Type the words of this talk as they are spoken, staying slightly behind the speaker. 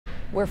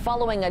We're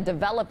following a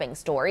developing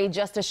story.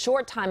 Just a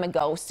short time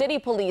ago, city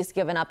police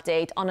give an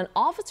update on an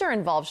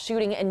officer-involved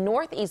shooting in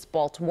northeast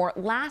Baltimore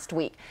last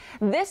week.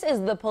 This is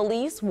the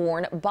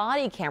police-worn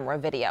body camera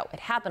video. It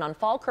happened on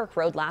Falkirk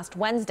Road last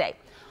Wednesday.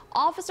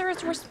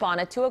 Officers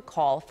responded to a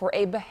call for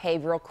a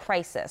behavioral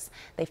crisis.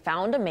 They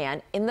found a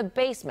man in the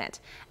basement.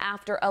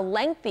 After a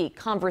lengthy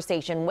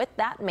conversation with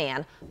that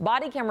man,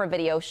 body camera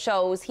video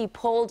shows he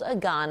pulled a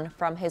gun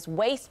from his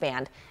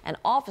waistband and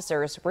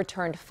officers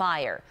returned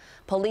fire.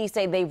 Police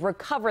say they've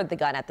recovered the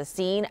gun at the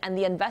scene and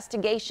the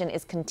investigation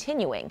is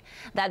continuing.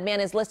 That man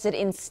is listed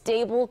in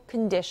stable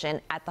condition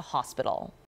at the hospital.